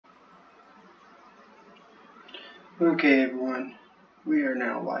Okay everyone, we are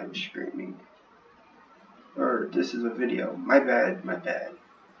now live streaming. Or this is a video. My bad.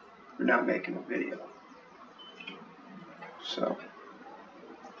 We're not making a video. So,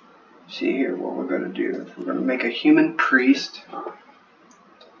 see here what we're going to do. We're going to make a human priest.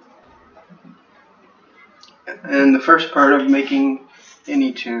 And the first part of making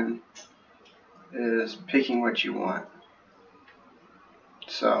any tune is picking what you want.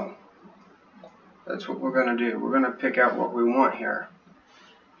 So, that's what we're going to do. We're going to pick out what we want here.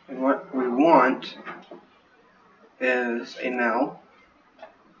 And what we want is a male,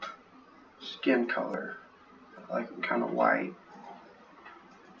 skin color. I like them kind of white.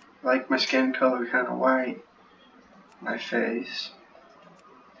 I like my skin color kind of white. My face.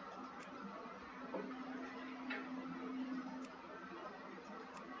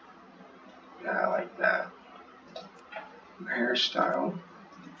 Yeah, I like that. My hairstyle.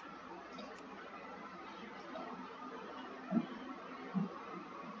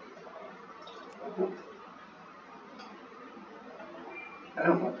 I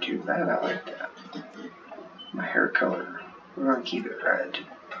don't look too bad, I like that. My hair color, we're going to keep it red.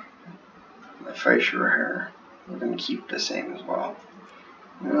 My facial hair, we're going to keep the same as well.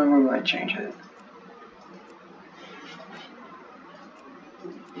 And then we might change it.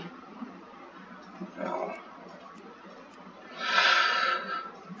 No.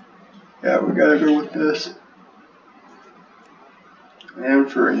 Yeah, we gotta go with this.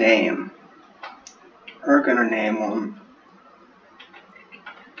 And for a name, we're going to name them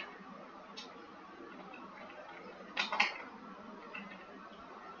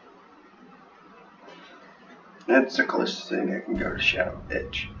that's the closest thing I can go to Shadow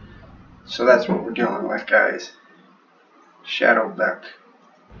Bitch. So that's what we're dealing with, guys. Shadow Beck.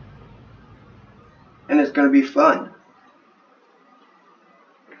 And it's going to be fun.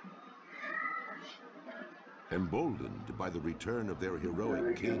 Emboldened by the return of their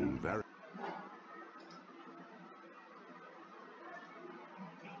heroic king,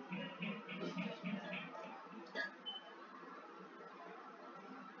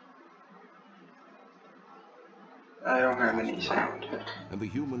 I don't have any sound. and the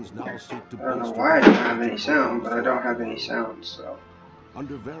humans now seek to I don't know why I don't have any sound, but I don't have any sound, so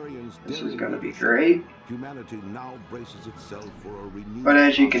under Varian's this is going to be great. Humanity now braces itself for a renewed. But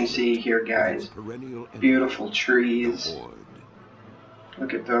as you can see here, guys, beautiful trees.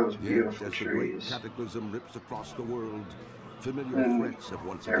 Look at those beautiful trees. Cataclysm rips across the world. Familiar And threats have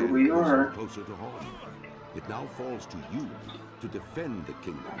once there again we pushed are. closer to home. It now falls to you to defend the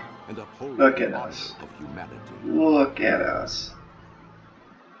kingdom and uphold Look the at honor us. of humanity. Look at us.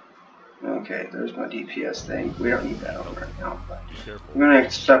 Okay, there's my DPS thing. We don't need that on right now, but I'm going to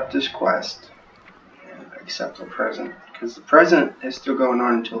accept this quest and accept the present, because the present is still going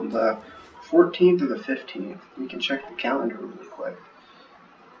on until the 14th or the 15th. We can check the calendar really quick.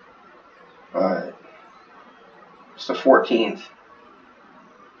 But it's the 14th.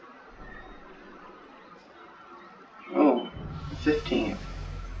 Oh, the 15th.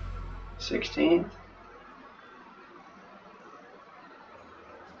 16th.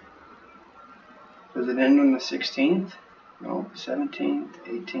 Does it end on the 16th? No, 17th,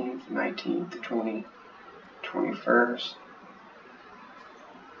 18th, 19th, the 20th, 21st.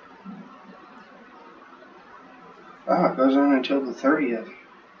 Oh, it goes on until the 30th,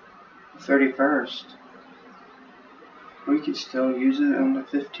 the 31st. We could still use it on the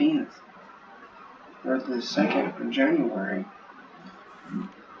 15th, or the 2nd of January.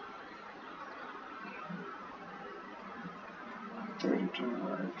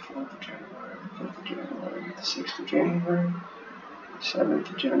 January, 4th of January, 5th of January, the 6th of January, 7th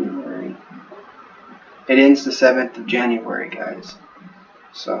of January. It ends the 7th of January, guys.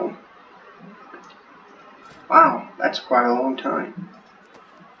 So, wow, that's quite a long time.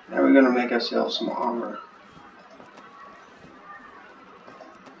 Now we're going to make ourselves some armor.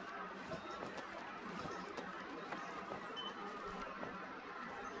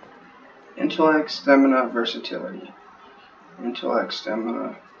 Intellect, stamina, versatility. Intellect,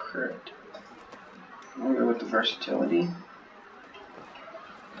 stamina, crit. I'm going to go with the versatility.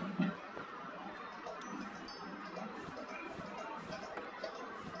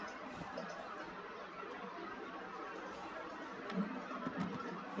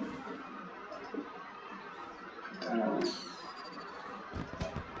 Put that on.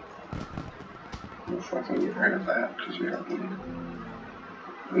 If I can get rid of that, because we don't need it.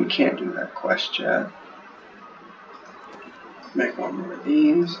 We can't do that quest yet. Make one more of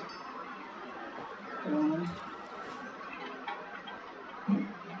these.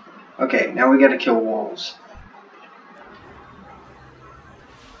 Okay, now we gotta kill wolves.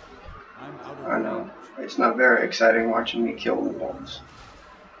 I know. It's not very exciting watching me kill the wolves.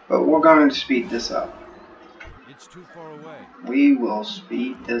 But we're going to speed this up. It's too far away. We will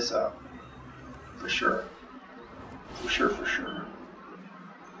speed this up. For sure. For sure, for sure.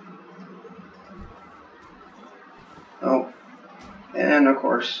 Oh. And of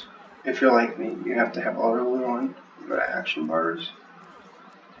course, if you're like me, you have to have auto on. You go to action bars.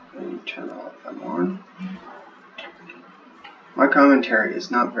 And you turn all of them on. My commentary is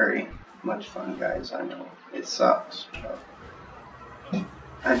not very much fun, guys. I know. It sucks. But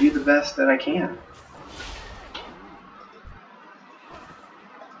I do the best that I can.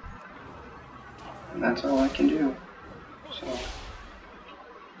 And that's all I can do. So,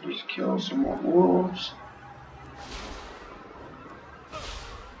 just kill some more wolves.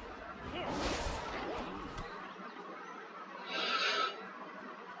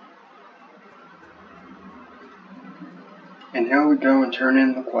 And here we go and turn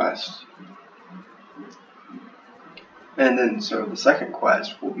in the quest. And then, so the second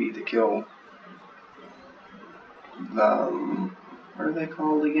quest will be to kill the, what are they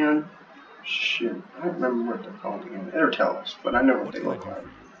called again? Shit, I don't remember what they're called again. It'll tell us, but I know what they look like.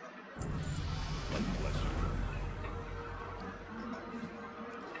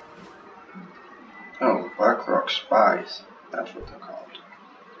 Oh, Blackrock Spies. That's what they're called.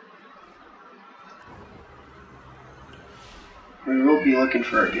 We will be looking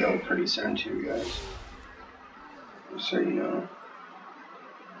for a guild pretty soon too, guys. Just so you know.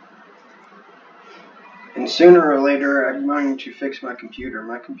 And sooner or later, I'm going to fix my computer.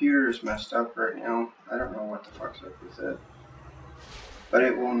 My computer is messed up right now. I don't know what the fuck's up with it. But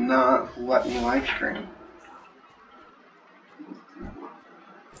it will not let me live stream.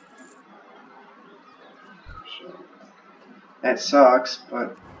 So, that sucks,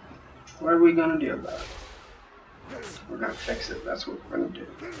 but what are we going to do about it? We're going to fix it. That's what we're going to do.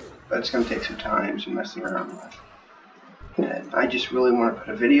 But it's going to take some time, some messing around with. And I just really want to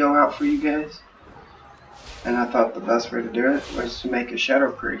put a video out for you guys. And I thought the best way to do it was to make a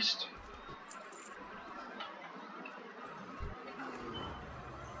Shadow Priest.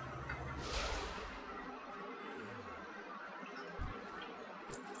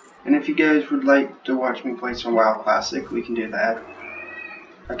 And if you guys would like to watch me play some WoW Classic, we can do that.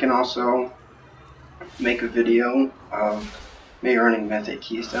 I can also make a video of me earning Mythic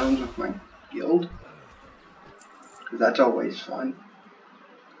Keystones with my guild, because that's always fun.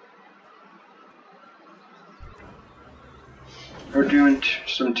 We're doing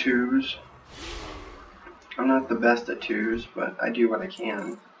some twos. I'm not the best at twos, but I do what I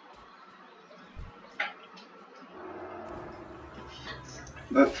can.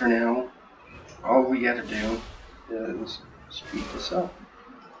 But for now, all we gotta do is speed this up.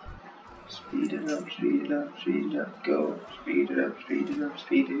 Speed it up, speed it up, speed it up, go. Speed it up, speed it up,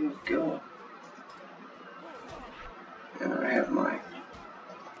 speed it up, go. And I have my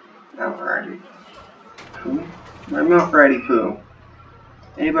Mount Righty Poo. My Mount Righty Poo.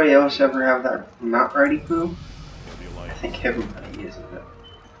 Anybody else ever have that Mount Righty Poo? I think everybody uses it.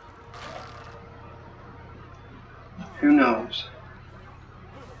 Who knows?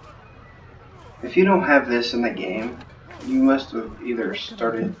 If you don't have this in the game, you must have either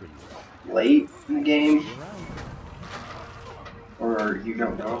started late in the game, or you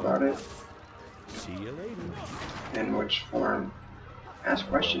don't know about it. See you later. In which form? Ask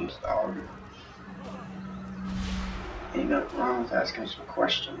questions, dog. Ain't nothing wrong with asking some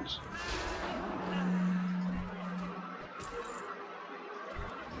questions.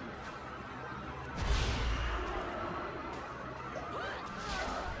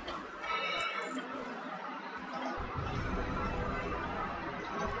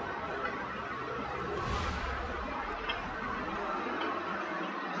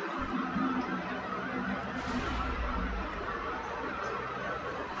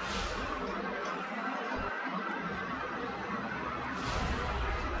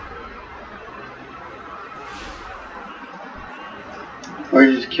 We're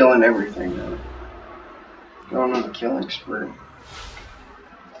just killing everything now. Going on a killing spree.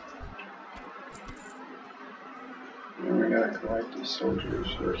 And we gotta collect these soldiers,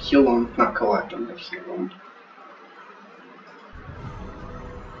 or heal them, not collect them, but heal them.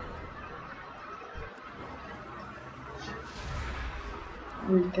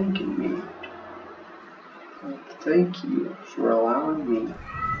 What are you thanking me? Thank you for allowing me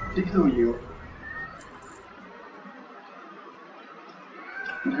to heal you.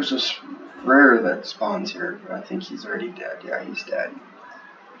 There's a rare that spawns here, but I think he's already dead. Yeah, he's dead.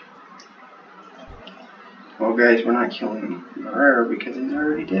 Well, guys, we're not killing the rare because he's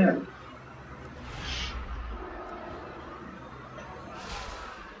already dead.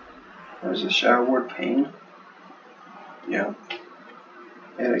 There's a Shadow Ward Pain. Yeah.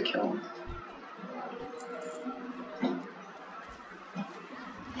 Yeah, they kill him.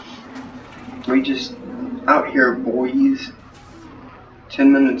 We just out here, boys.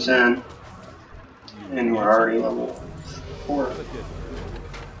 10 minutes in, and we're already level 4.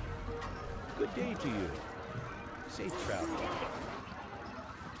 Good day to you. Safe travel.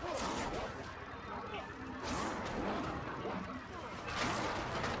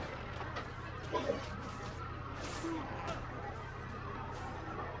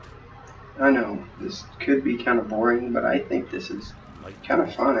 I know, this could be kind of boring, but I think this is kind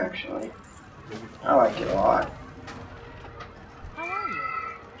of fun, actually. I like it a lot. How are you?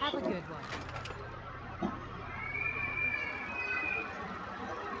 Have a good one.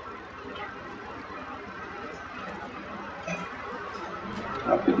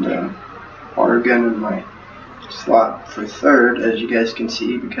 I'll put the water gun in my slot for 3rd, as you guys can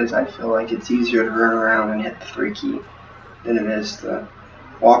see, because I feel like it's easier to run around and hit the 3 key than it is to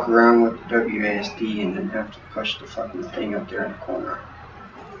walk around with the WASD and then have to push the fucking thing up there in the corner.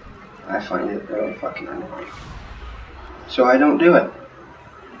 I find it really fucking annoying. So I don't do it.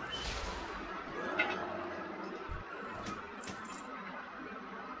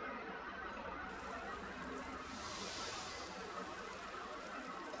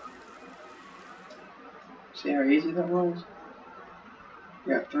 See how easy that was?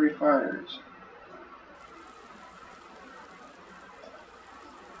 We got 3 fires.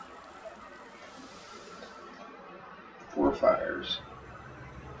 4 fires.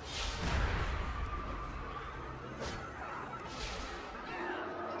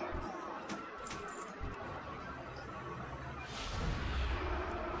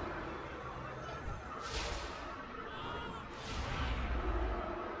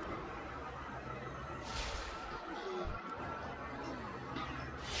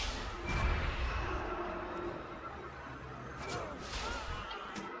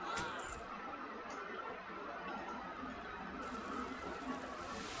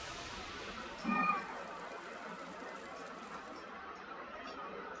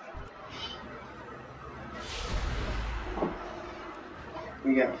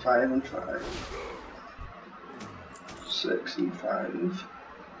 We got 5 and 5. 6 and 5.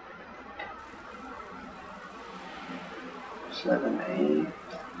 7, 8.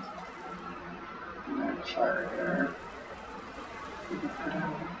 And then fire there. We can put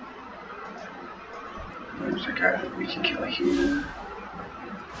out. There's a guy that we can kill here.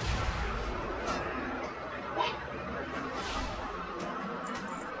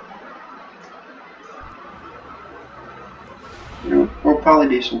 We'll probably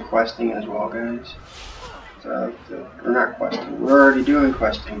do some questing as well, guys. So, we're not questing. We're already doing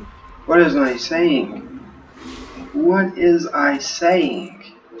questing. What is I saying? What is I saying?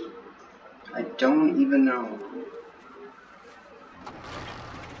 I don't even know.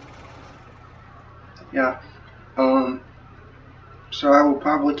 Yeah. So I will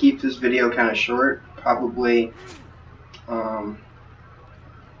probably keep this video kind of short. Probably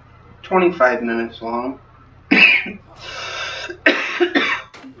 25 minutes long.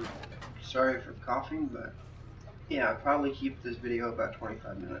 Sorry for coughing, but yeah, I'll probably keep this video about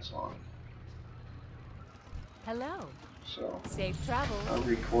 25 minutes long. Hello. So Safe travels. I'll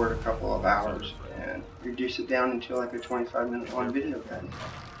record a couple of hours and reduce it down into like a 25-minute long video, guys.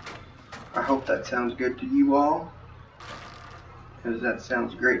 I hope that sounds good to you all, because that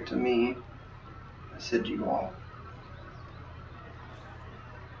sounds great to me. I said you all.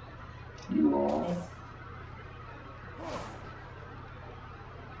 You all.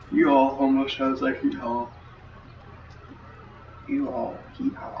 You all almost sounds like he all. You all, he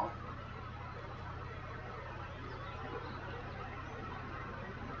all.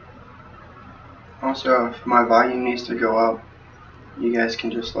 Also, if my volume needs to go up, you guys can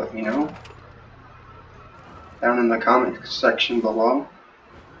just let me know down in the comment section below.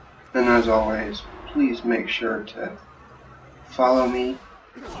 And as always, please make sure to follow me,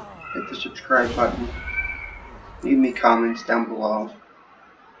 hit the subscribe button, leave me comments down below.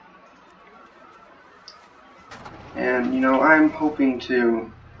 And, you know, I'm hoping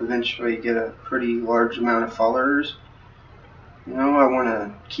to eventually get a pretty large amount of followers. You know, I want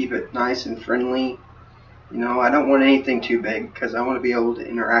to keep it nice and friendly. You know, I don't want anything too big, because I want to be able to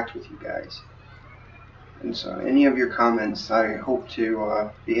interact with you guys. And so, any of your comments, I hope to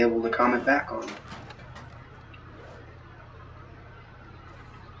be able to comment back on.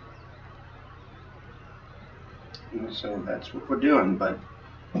 And so, that's what we're doing, but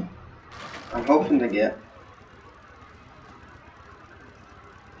I'm hoping to get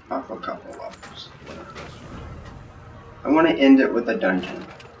off a couple levels. I want to end it with a dungeon.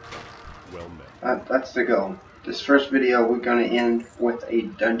 Well met. That's the goal. This first video, we're going to end with a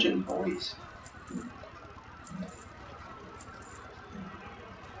dungeon, boys.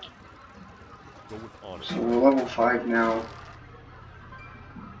 Go with honor. So we're level 5 now.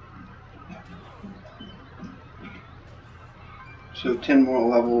 So 10 more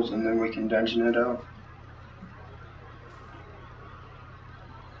levels and then we can dungeon it out.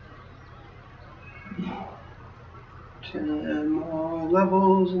 Ten more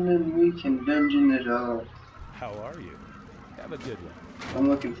levels and then we can dungeon it out. How are you? Have a good one. I'm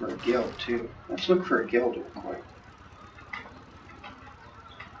looking for a guild too. Let's look for a guild real quick.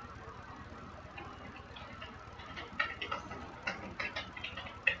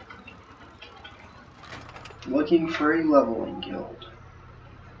 Looking for a leveling guild.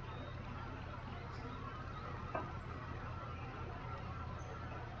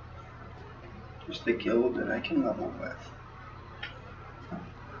 Just a guild that I can level with.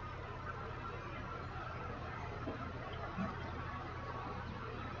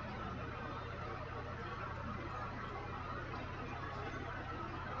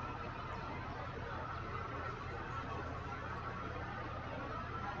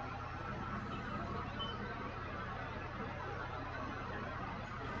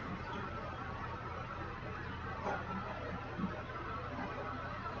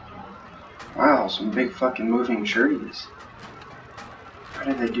 Wow, some big fucking moving trees. How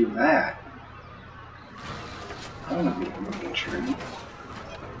did they do that? I want to be a moving tree.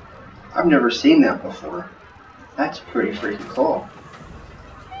 I've never seen that before. That's pretty freaking cool.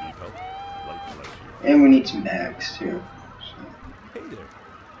 And we need some bags too. So Hey there.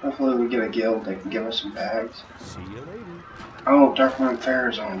 hopefully we get a guild that can give us some bags. See you later. Oh, Darkmoon Fair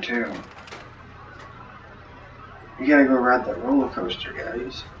is on too. We gotta go ride that roller coaster,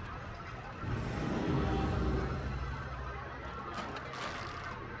 guys.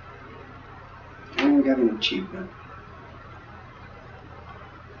 And we got an achievement.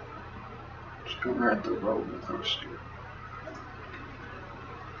 Let's go ride the roller coaster.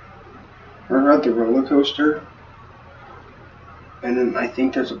 We'll ride the roller coaster. And then I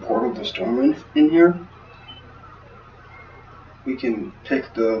think there's a portal to Stormwind in here. We can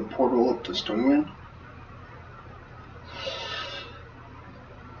pick the portal up to Stormwind.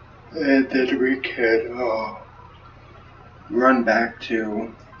 And then we can run back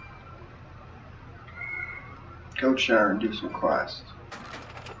to Goatshire and do some quests.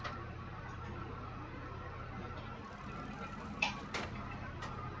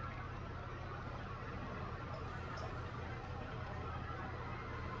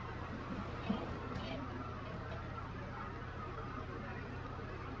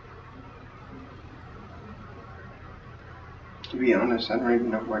 To be honest, I don't even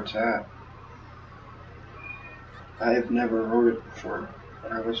know where it's at. I have never wrote it before,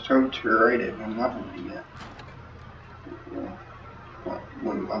 but I was told to write it when leveling it. Well, not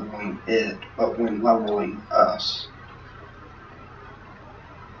when leveling it, but when leveling us.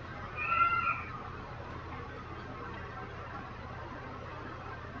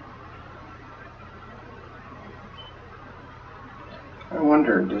 I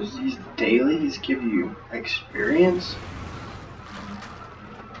wonder, does these dailies give you experience?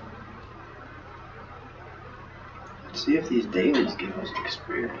 Let's see if these dailies give us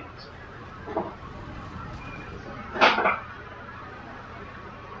experience.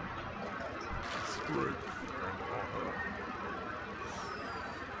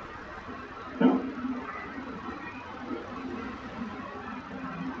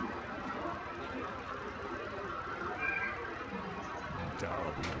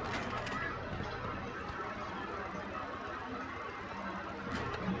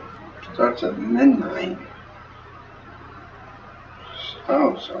 Starts at midnight.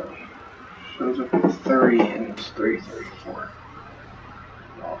 Oh, sorry. Shows up at 30 and it's 3:34.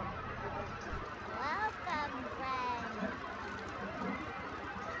 Oh. Welcome,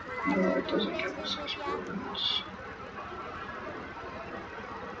 friend. No, it doesn't give us experience.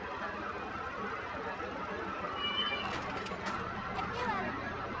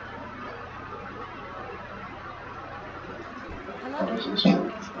 What is this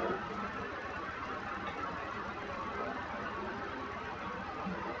one for?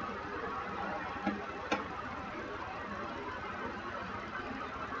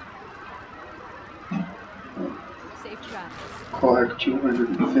 Safe travels. Collect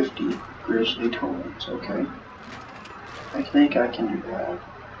 250 grizzly tokens, okay. I think I can do that.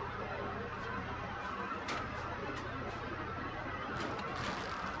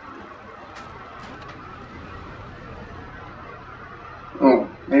 Oh,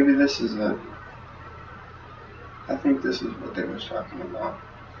 maybe this is it. I think this is what they was talking about.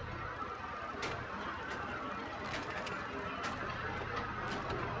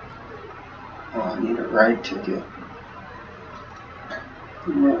 need a ride ticket.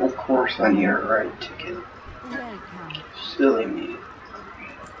 Well, of course I need a ride ticket. Welcome. Silly me.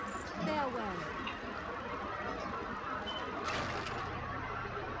 Farewell.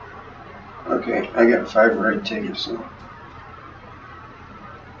 Okay, I got 5 ride tickets now.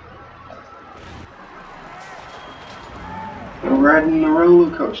 We're riding the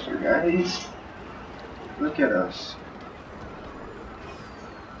roller coaster, guys. Look at us.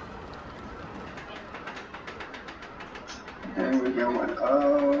 And we're going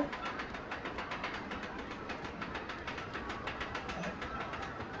up.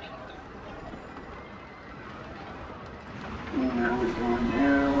 And now we're going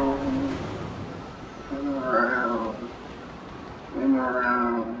down. And around. And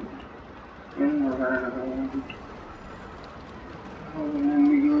around. And around. Oh, and then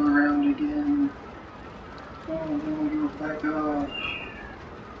we go around again. Oh, and then we go back up.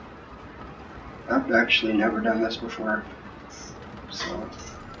 I've actually never done this before, so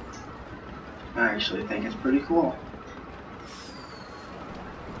I actually think it's pretty cool.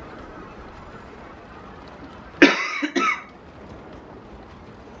 It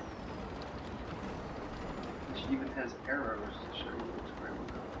even has arrows to show you which way we're going.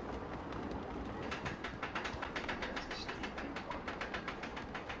 That's a steep incline.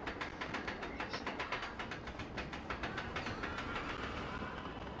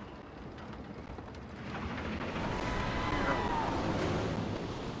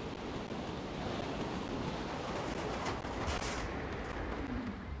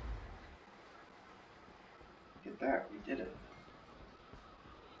 Look at that, we did it.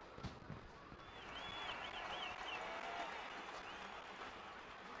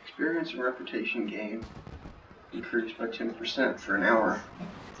 Experience and reputation gain increased by 10% for an hour.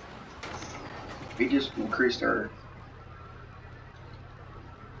 We just increased our...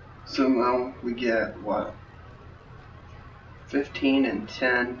 So now we get, what? 15 and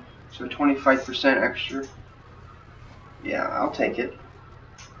 10, so 25% extra. Yeah, I'll take it.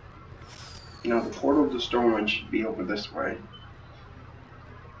 You know, the portal to Stormwind should be over this way.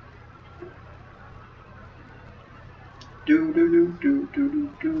 Do do do do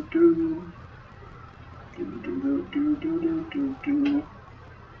do do do do do do do do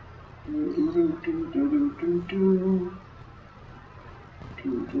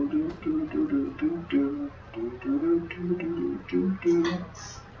do do do.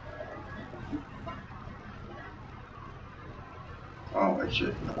 Oh, it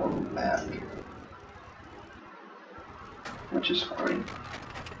should portal back, which is fine.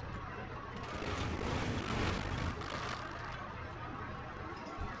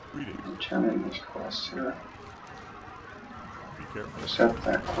 Turn in this quest here. Accept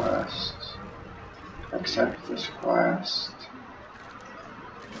that quest. Accept this quest.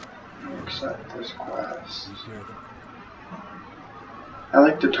 Accept this quest. I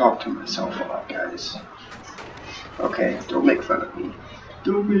like to talk to myself a lot, guys. Okay, don't make fun of me.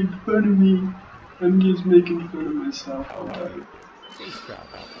 Don't make fun of me. I'm just making fun of myself, alright.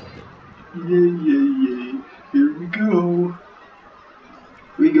 Yay. Here we go.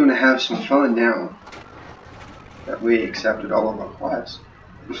 We're gonna have some fun now that we accepted all of our quests.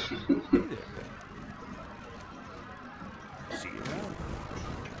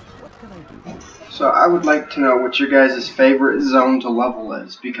 So I would like to know what your guys' favorite zone to level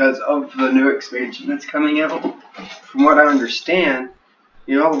is, because of the new expansion that's coming out. From what I understand,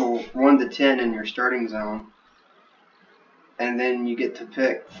 you level 1 to 10 in your starting zone, and then you get to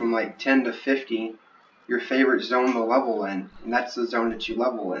pick from like 10 to 50 your favorite zone to level in, and that's the zone that you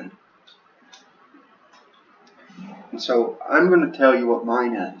level in. And so I'm going to tell you what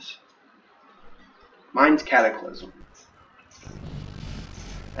mine is. Mine's Cataclysm.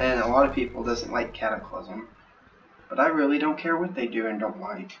 And a lot of people doesn't like Cataclysm, but I really don't care what they do and don't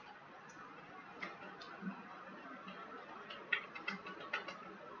like.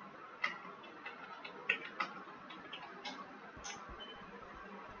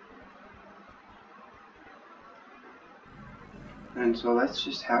 And so that's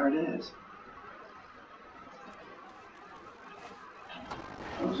just how it is.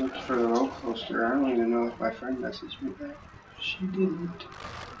 I was looking for the roller coaster. I don't even know if my friend messaged me back. She didn't.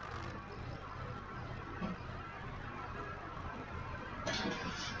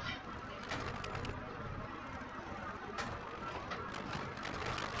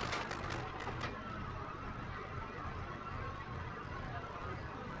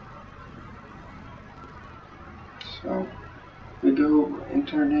 So we go and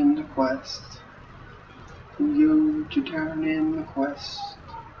turn in the quest. We go to turn in the quest.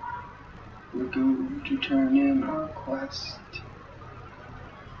 We go to turn in our quest.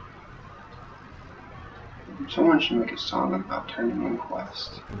 Someone should make a song about turning in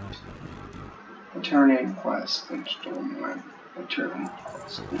quests. A turn in quest in Stormwind. A turn in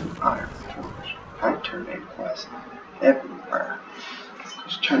quest in Iron Forge. I turn in quests everywhere.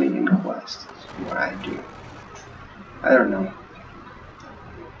 Because turning in quests is what I do. I don't know.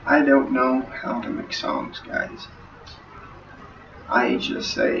 I don't know how to make songs, guys. I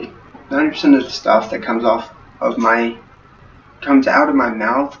just say 90% of the stuff that comes out of my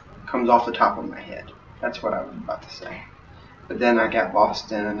mouth comes off the top of my head. That's what I was about to say. But then I got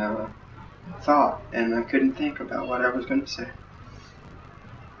lost in thought, and I couldn't think about what I was going to say.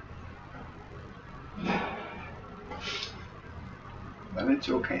 But it's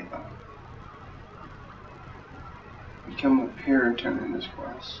okay though. We come up here and turn in this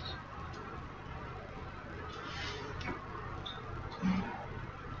quest.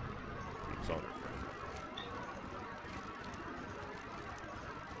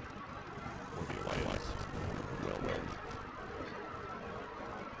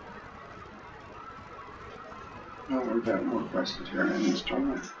 Oh, we've got more quests to turn in this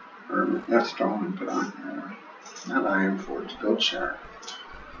Stormwind. Or not Stormwind, but not Iron Forge, Goldshire.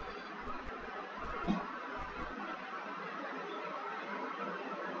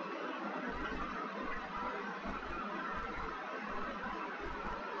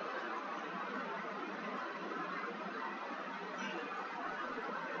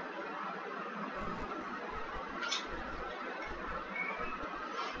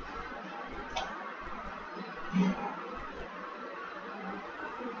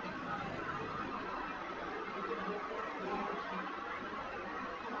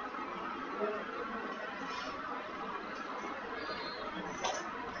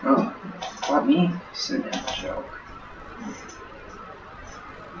 Oh, let me send him a joke.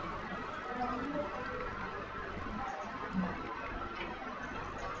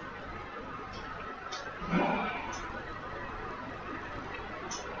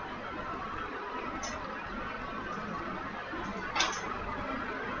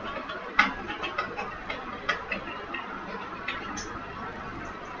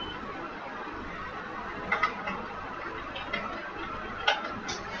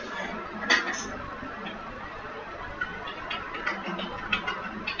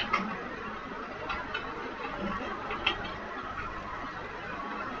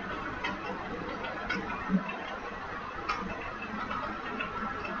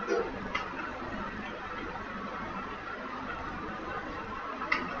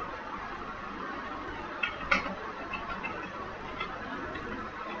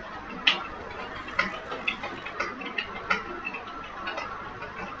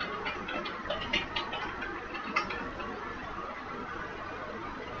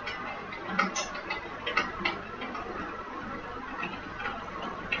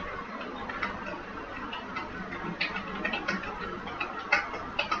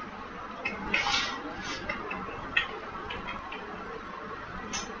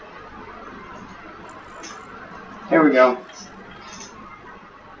 Here we go.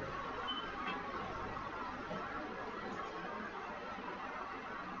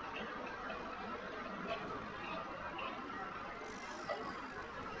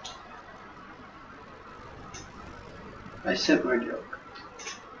 I sent my joke,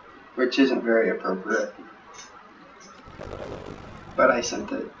 which isn't very appropriate, but I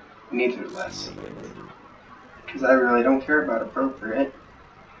sent it nevertheless, because I really don't care about appropriate.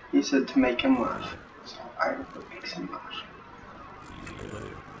 He said to make him laugh, so I hope it makes him laugh.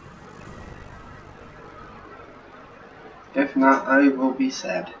 If not, I will be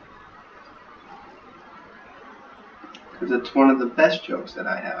sad, because it's one of the best jokes that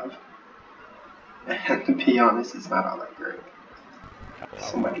I have. And to be honest, it's not all that great.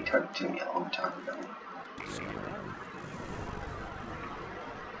 Somebody taught it to me a long time ago.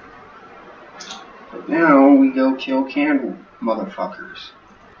 But now we go kill candle motherfuckers.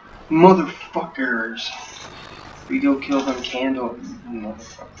 Motherfuckers! We go kill them candle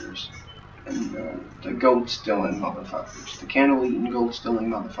motherfuckers. And the gold stealing motherfuckers. The candle eating gold stealing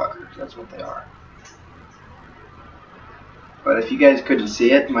motherfuckers. That's what they are. But if you guys couldn't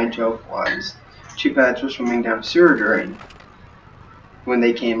see it, my joke was two pads were swimming down a sewer drain when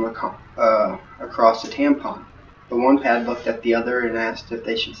they came across a tampon. The one pad looked at the other and asked if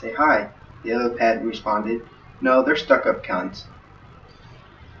they should say hi. The other pad responded, "No, they're stuck up cunts."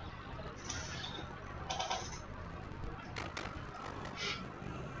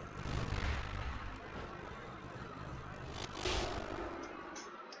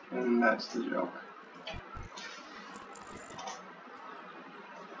 And that's the joke.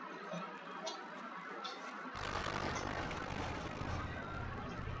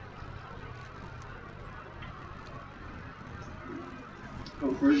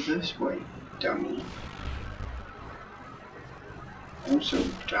 Over this way, dummy. I'm so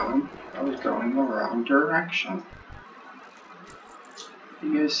dumb. I was going the wrong direction.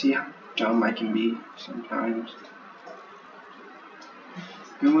 You guys see how dumb I can be sometimes?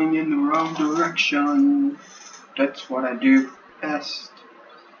 Going in the wrong direction. That's what I do best.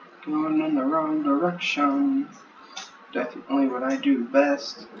 Going in the wrong direction. Definitely what I do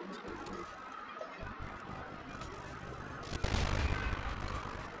best.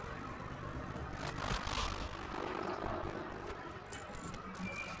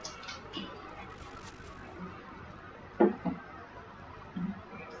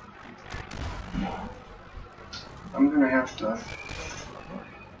 I'm gonna have to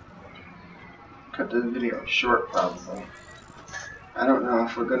cut this video short probably. I don't know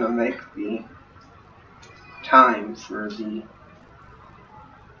if we're gonna make the time for the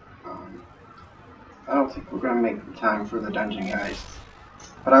I don't think we're gonna make the time for the dungeon, guys.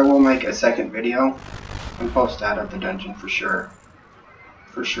 But I will make a second video and post that at the dungeon for sure.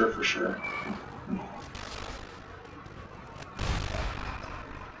 For sure.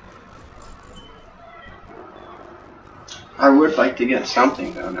 I would like to get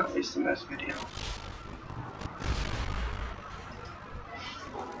something done at least in this video.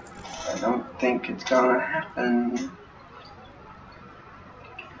 I don't think it's gonna happen.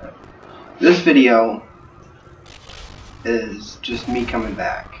 This video is just me coming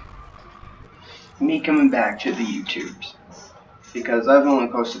back. Me coming back to the YouTubes. Because I've only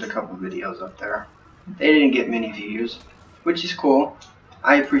posted a couple videos up there. They didn't get many views, which is cool.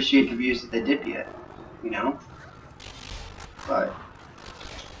 I appreciate the views that they did get, you know? But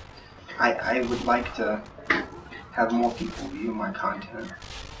I would like to have more people view my content.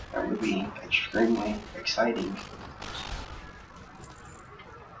 That would be extremely exciting.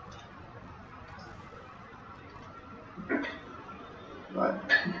 But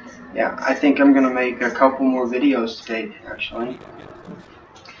yeah, I think I'm gonna make a couple more videos today actually.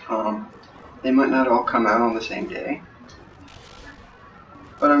 They might not all come out on the same day,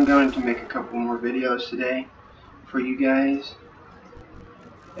 but I'm going to make a couple more videos today for you guys.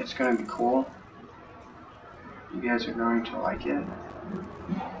 It's gonna be cool. You guys are going to like it.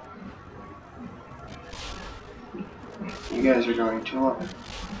 You guys are going to love it.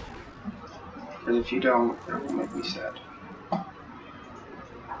 Because if you don't, it will make me sad. I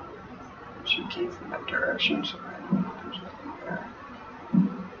should keep in that direction so I know there's nothing there.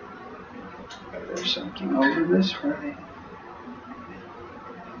 But there's something over this way.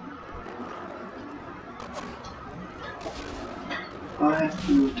 I have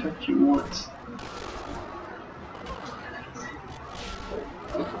to touch you once.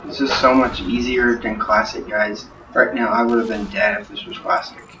 This is so much easier than classic, guys. Right now, I would have been dead if this was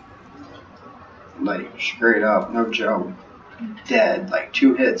classic. Like, straight up, no joke. Dead. Like,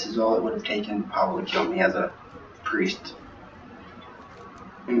 2 hits is all it would have taken to probably kill me as a priest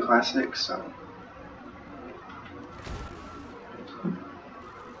in classic, so.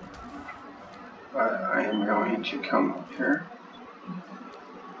 But I am going to come up here.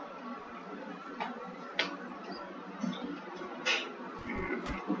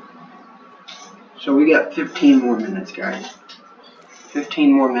 So we got 15 more minutes, guys.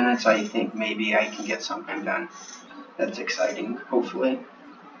 15 more minutes, I think maybe I can get something done. That's exciting, hopefully.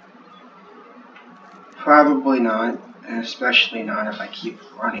 Probably not, and especially not if I keep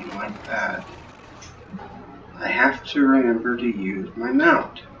running like that. I have to remember to use my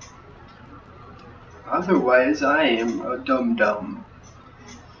mount. Otherwise, I am a dum-dum.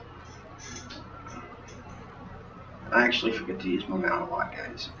 I actually forget to use my mount a lot,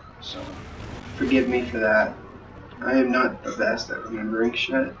 guys. So, forgive me for that. I am not the best at remembering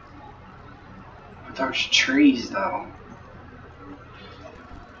shit. But those trees, though.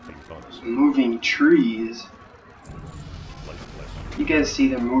 Moving trees. You guys see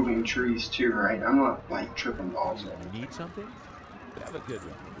the moving trees too, right? I'm not like tripping balls. You need something? Have a good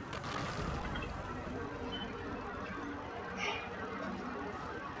one.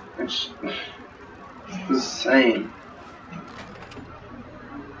 It's insane.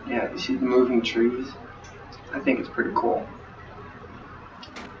 Yeah, you see the moving trees? I think it's pretty cool.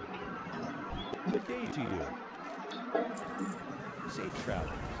 Good day to you. Safe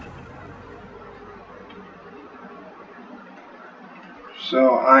travels.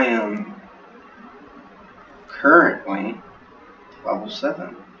 So I am currently level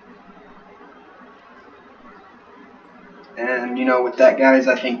 7. And you know, with that, guys,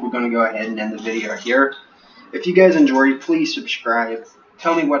 I think we're going to go ahead and end the video here. If you guys enjoyed, please subscribe.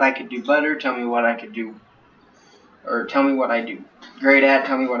 Tell me what I could do better. Tell me what I could do or tell me what I do great at,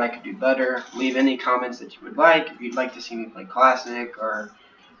 tell me what I could do better. Leave any comments that you would like. If you'd like to see me play Classic, or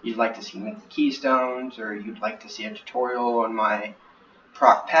you'd like to see me with Keystones, or you'd like to see a tutorial on my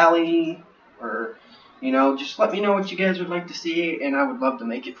Proc Pally, or, you know, just let me know what you guys would like to see, and I would love to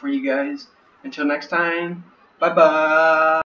make it for you guys. Until next time, bye-bye!